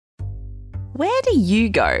Where do you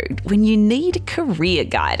go when you need career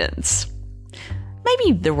guidance?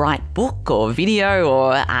 Maybe the right book or video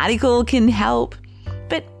or article can help.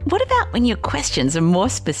 But what about when your questions are more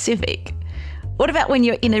specific? What about when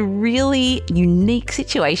you're in a really unique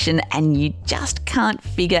situation and you just can't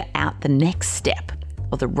figure out the next step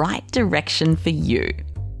or the right direction for you?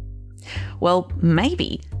 Well,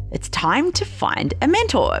 maybe it's time to find a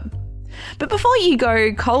mentor. But before you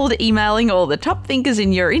go cold emailing all the top thinkers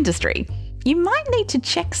in your industry, you might need to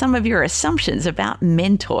check some of your assumptions about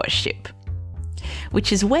mentorship,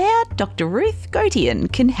 which is where Dr. Ruth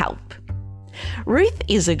Gotian can help. Ruth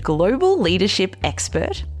is a global leadership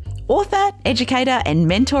expert, author, educator, and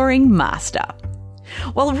mentoring master.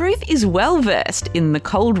 While Ruth is well versed in the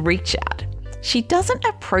cold reach out, she doesn't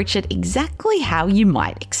approach it exactly how you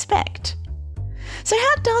might expect. So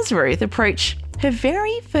how does Ruth approach her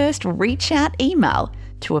very first reach out email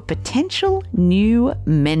to a potential new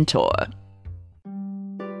mentor?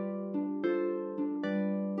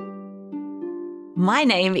 My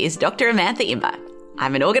name is Dr. Amantha Imber.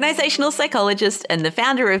 I'm an organisational psychologist and the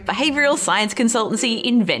founder of behavioural science consultancy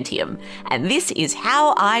Inventium, and this is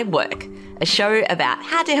How I Work, a show about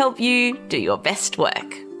how to help you do your best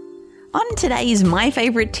work. On today's My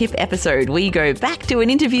Favourite Tip episode, we go back to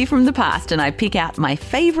an interview from the past and I pick out my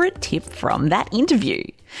favourite tip from that interview.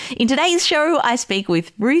 In today's show, I speak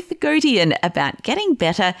with Ruth Gotian about getting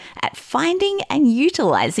better at finding and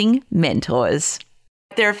utilising mentors.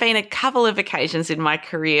 There have been a couple of occasions in my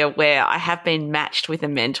career where I have been matched with a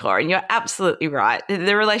mentor, and you're absolutely right.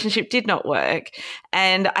 The relationship did not work.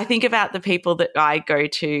 And I think about the people that I go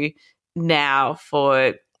to now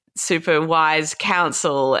for super wise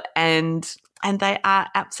counsel, and they are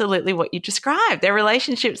absolutely what you described. They're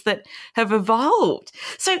relationships that have evolved.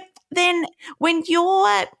 So then when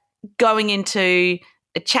you're going into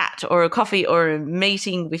a chat or a coffee or a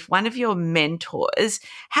meeting with one of your mentors,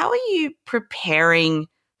 how are you preparing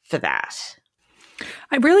for that?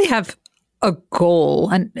 I really have a goal,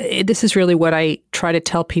 and this is really what I try to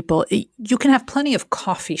tell people. You can have plenty of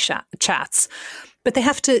coffee chats, but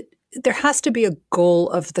there has to be a goal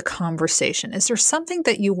of the conversation. Is there something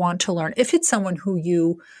that you want to learn? If it's someone who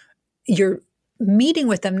you're meeting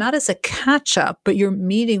with them, not as a catch-up, but you're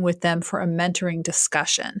meeting with them for a mentoring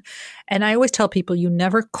discussion. And I always tell people, you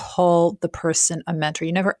never call the person a mentor.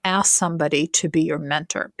 You never ask somebody to be your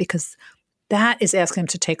mentor, because that is asking them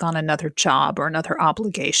to take on another job or another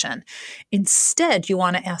obligation. Instead, you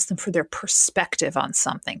want to ask them for their perspective on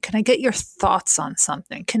something. Can I get your thoughts on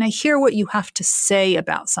something? Can I hear what you have to say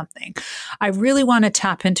about something? I really want to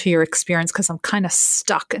tap into your experience because I'm kind of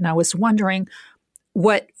stuck, and I was wondering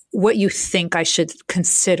what you think I should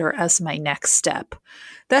consider as my next step.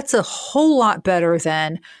 That's a whole lot better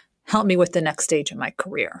than help me with the next stage of my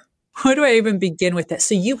career. Where do I even begin with this?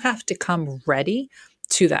 So you have to come ready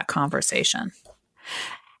to that conversation.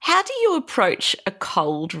 How do you approach a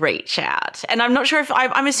cold reach out? And I'm not sure if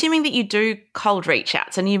I'm assuming that you do cold reach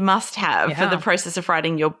outs, and you must have for the process of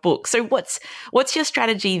writing your book. So what's your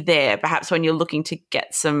strategy there, perhaps when you're looking to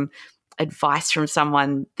get some advice from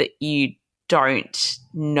someone that you don't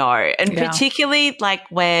know? And particularly like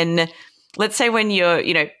when, let's say when you're,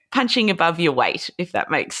 punching above your weight, if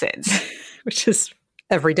that makes sense. Which is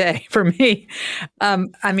every day for me.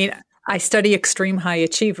 I study extreme high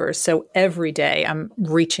achievers. So every day I'm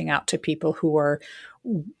reaching out to people who are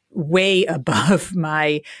way above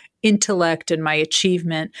my intellect and my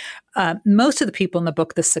achievement. Most of the people in the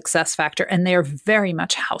book, The Success Factor, and they are very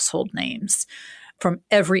much household names from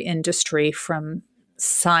every industry, from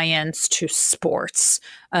science to sports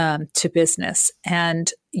to business.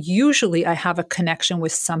 And usually I have a connection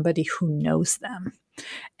with somebody who knows them.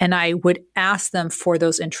 And I would ask them for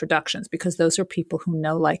those introductions, because those are people who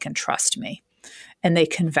know, like, and trust me, and they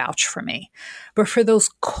can vouch for me. But for those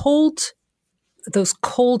cold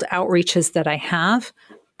outreaches that I have,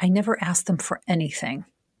 I never ask them for anything,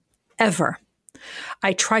 ever.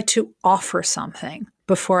 I try to offer something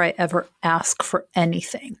before I ever ask for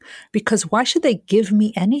anything, because why should they give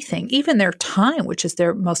me anything? Even their time, which is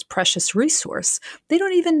their most precious resource. They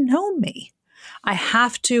don't even know me. I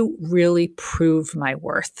have to really prove my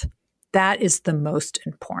worth. That is the most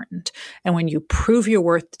important. And when you prove your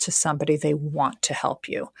worth to somebody, they want to help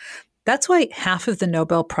you. That's why half of the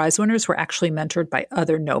Nobel Prize winners were actually mentored by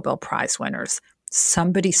other Nobel Prize winners.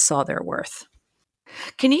 Somebody saw their worth.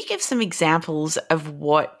 Can you give some examples of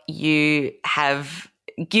what you have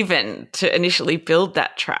given to initially build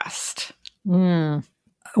that trust? One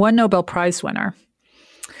Nobel Prize winner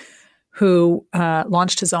who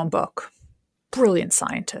launched his own book. Brilliant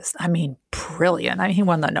scientist. Brilliant. He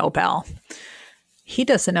won the Nobel. He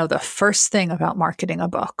doesn't know the first thing about marketing a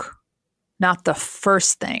book. not the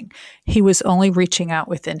first thing. He was only reaching out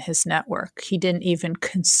within his network. He didn't even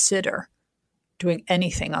consider doing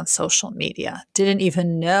anything on social media, didn't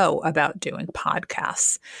even know about doing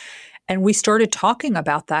podcasts. And we started talking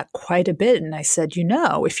about that quite a bit. And I said,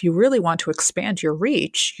 if you really want to expand your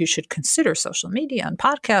reach, you should consider social media and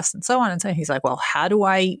podcasts and so on. And so he's like, well, how do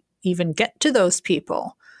I even get to those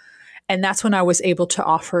people? And that's when I was able to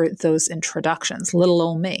offer those introductions, little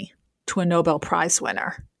old me, to a Nobel Prize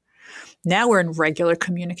winner. Now we're in regular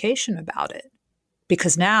communication about it,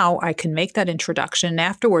 because now I can make that introduction. And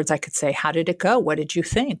afterwards, I could say, how did it go? What did you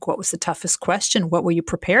think? What was the toughest question? What were you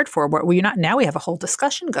prepared for? What were you not? Now we have a whole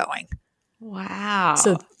discussion going. Wow.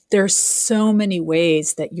 So there's so many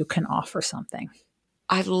ways that you can offer something.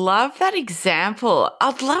 I love that example.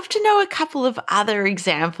 I'd love to know a couple of other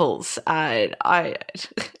examples, I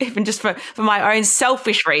even just for my own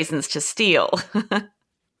selfish reasons to steal.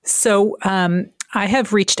 So I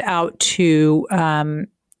have reached out to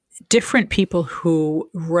different people who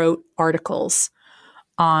wrote articles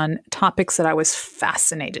on topics that I was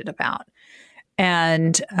fascinated about.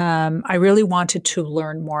 And I really wanted to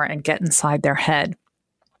learn more and get inside their head.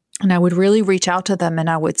 And I would really reach out to them and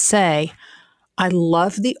I would say, I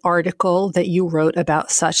love the article that you wrote about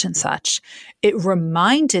such and such. It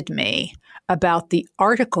reminded me about the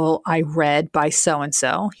article I read by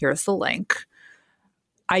so-and-so. Here's the link.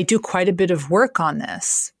 I do quite a bit of work on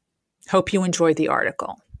this. Hope you enjoy the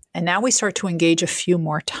article. And now we start to engage a few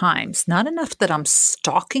more times. Not enough that I'm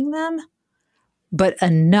stalking them, but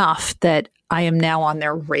enough that I am now on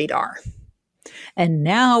their radar. And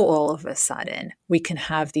now all of a sudden, we can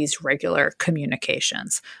have these regular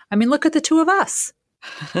communications. I mean, look at the two of us.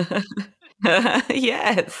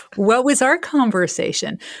 Yes. What was our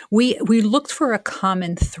conversation? We looked for a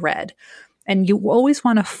common thread. And you always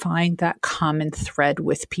want to find that common thread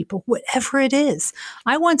with people, whatever it is.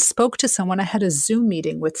 I once spoke to someone, I had a Zoom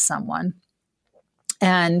meeting with someone,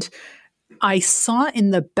 and I saw in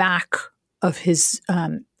the back of his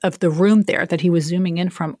of the room there that he was zooming in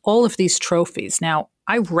from all of these trophies. Now,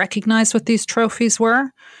 I recognized what these trophies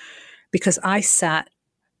were because I sat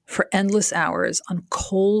for endless hours on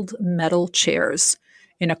cold metal chairs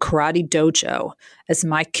in a karate dojo as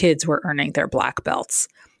my kids were earning their black belts.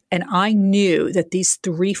 And I knew that these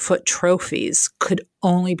 3-foot trophies could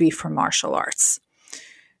only be for martial arts.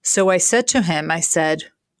 So I said to him, I said,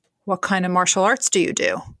 what kind of martial arts do you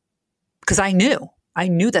do? Because I knew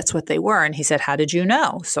that's what they were. And he said, how did you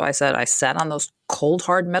know? So I said, I sat on those cold,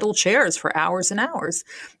 hard metal chairs for hours and hours.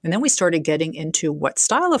 And then we started getting into what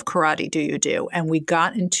style of karate do you do? And we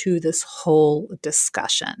got into this whole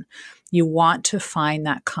discussion. You want to find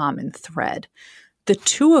that common thread. The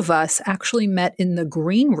two of us actually met in the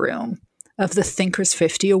green room of the Thinkers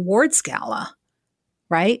 50 Awards Gala,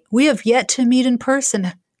 right? We have yet to meet in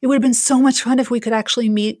person. It would have been so much fun if we could actually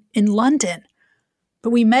meet in London.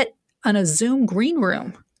 But we met on a Zoom green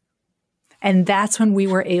room. And that's when we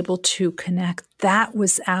were able to connect. That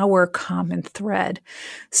was our common thread.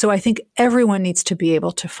 So I think everyone needs to be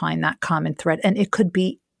able to find that common thread. And it could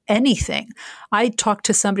be anything. I talked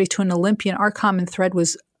to an Olympian. Our common thread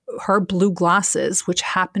was her blue glasses, which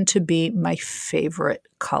happened to be my favorite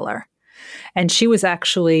color. And she was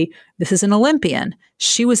actually, this is an Olympian,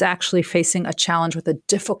 she was actually facing a challenge with a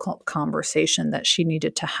difficult conversation that she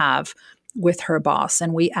needed to have with her boss.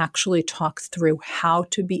 And we actually talked through how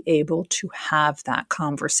to be able to have that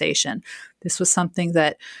conversation. This was something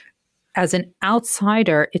that, as an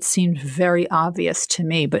outsider, it seemed very obvious to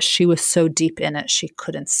me, but she was so deep in it, she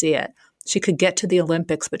couldn't see it. She could get to the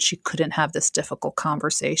Olympics, but she couldn't have this difficult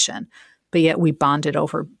conversation. But yet we bonded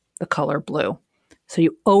over the color blue. So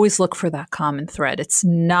you always look for that common thread. It's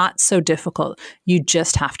not so difficult. You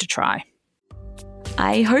just have to try.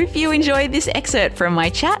 I hope you enjoyed this excerpt from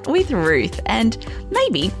my chat with Ruth, and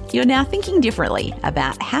maybe you're now thinking differently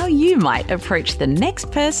about how you might approach the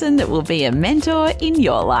next person that will be a mentor in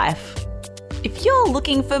your life. If you're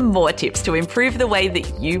looking for more tips to improve the way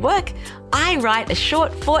that you work, I write a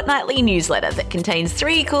short fortnightly newsletter that contains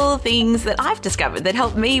 3 cool things that I've discovered that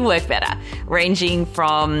help me work better, ranging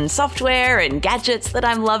from software and gadgets that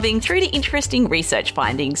I'm loving through to interesting research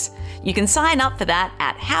findings. You can sign up for that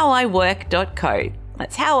at howiwork.co.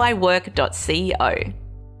 That's howiwork.co.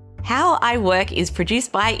 How I Work is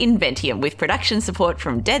produced by Inventium with production support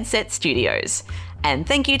from Dead Set Studios. And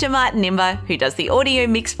thank you to Martin Imber, who does the audio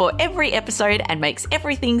mix for every episode and makes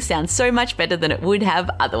everything sound so much better than it would have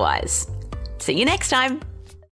otherwise. See you next time.